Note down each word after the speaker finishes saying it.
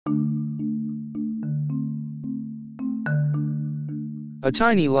A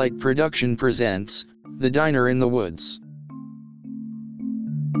Tiny Light production presents The Diner in the Woods.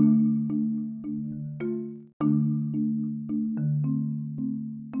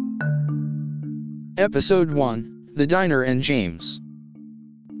 Episode 1, The Diner and James.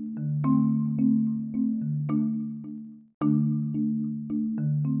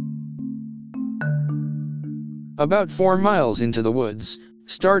 About 4 miles into the woods,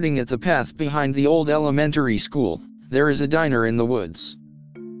 starting at the path behind the old elementary school, there is a diner in the woods.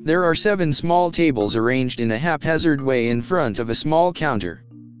 There are 7 small tables arranged in a haphazard way in front of a small counter.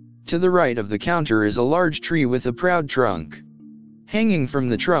 To the right of the counter is a large tree with a proud trunk. Hanging from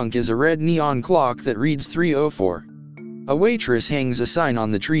the trunk is a red neon clock that reads 3:04. A waitress hangs a sign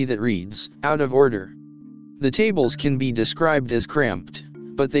on the tree that reads, "Out of order." The tables can be described as cramped,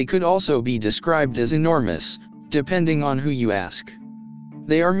 but they could also be described as enormous, depending on who you ask.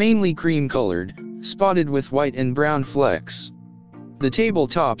 They are mainly cream-colored, spotted with white and brown flecks. The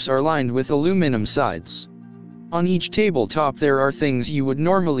tabletops are lined with aluminum sides. On each tabletop there are things you would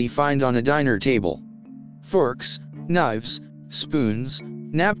normally find on a diner table: forks, knives, spoons,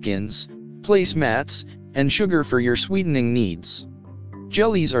 napkins, placemats, and sugar for your sweetening needs.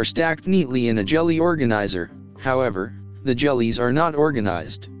 Jellies are stacked neatly in a jelly organizer, however, the jellies are not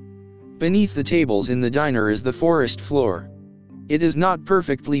organized. Beneath the tables in the diner is the forest floor. It is not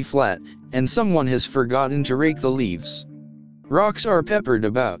perfectly flat, and someone has forgotten to rake the leaves. Rocks are peppered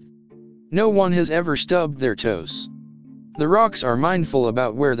about. No one has ever stubbed their toes. The rocks are mindful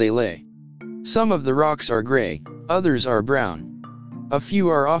about where they lay. Some of the rocks are gray, others are brown. A few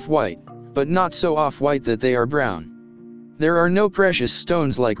are off-white, but not so off-white that they are brown. There are no precious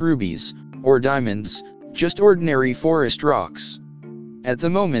stones like rubies, or diamonds, just ordinary forest rocks. At the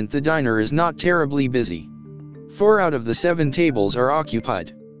moment the diner is not terribly busy. 4 out of the 7 tables are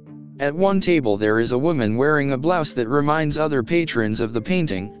occupied. At one table there is a woman wearing a blouse that reminds other patrons of the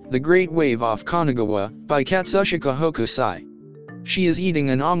painting, The Great Wave off Kanagawa, by Katsushika Hokusai. She is eating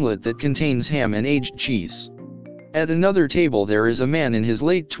an omelette that contains ham and aged cheese. At another table there is a man in his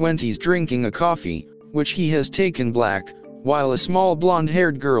late 20s drinking a coffee, which he has taken black, while a small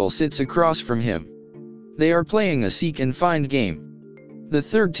blonde-haired girl sits across from him. They are playing a seek and find game. The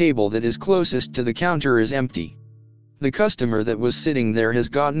third table that is closest to the counter is empty. The customer that was sitting there has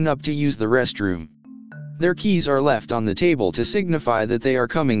gotten up to use the restroom. Their keys are left on the table to signify that they are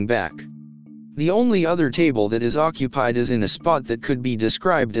coming back. The only other table that is occupied is in a spot that could be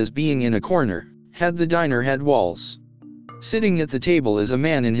described as being in a corner, had the diner had walls. Sitting at the table is a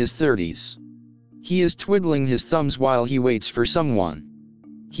man in his 30s. He is twiddling his thumbs while he waits for someone.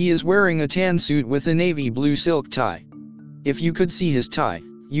 He is wearing a tan suit with a navy blue silk tie. If you could see his tie,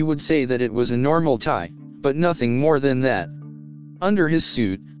 you would say that it was a normal tie, but nothing more than that. Under his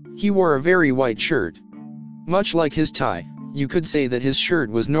suit, he wore a very white shirt. Much like his tie, you could say that his shirt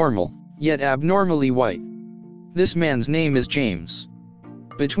was normal, yet abnormally white. This man's name is James.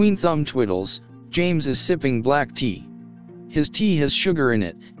 Between thumb twiddles, James is sipping black tea. His tea has sugar in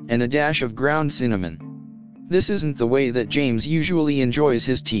it, and a dash of ground cinnamon. This isn't the way that James usually enjoys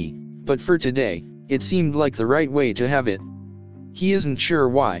his tea, but for today, it seemed like the right way to have it. He isn't sure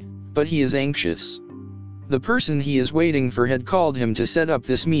why, but he is anxious. The person he is waiting for had called him to set up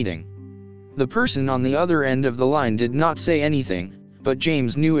this meeting. The person on the other end of the line did not say anything, but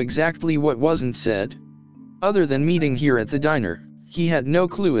James knew exactly what wasn't said. Other than meeting here at the diner, he had no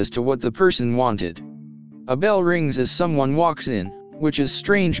clue as to what the person wanted. A bell rings as someone walks in, which is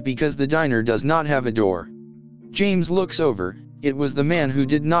strange because the diner does not have a door. James looks over. It was the man who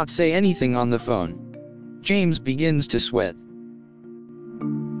did not say anything on the phone. James begins to sweat.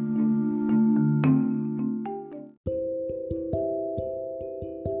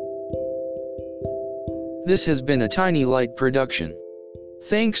 This has been a Tiny Light production.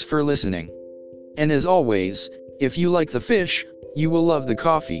 Thanks for listening. And as always, if you like the fish, you will love the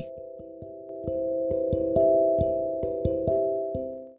coffee.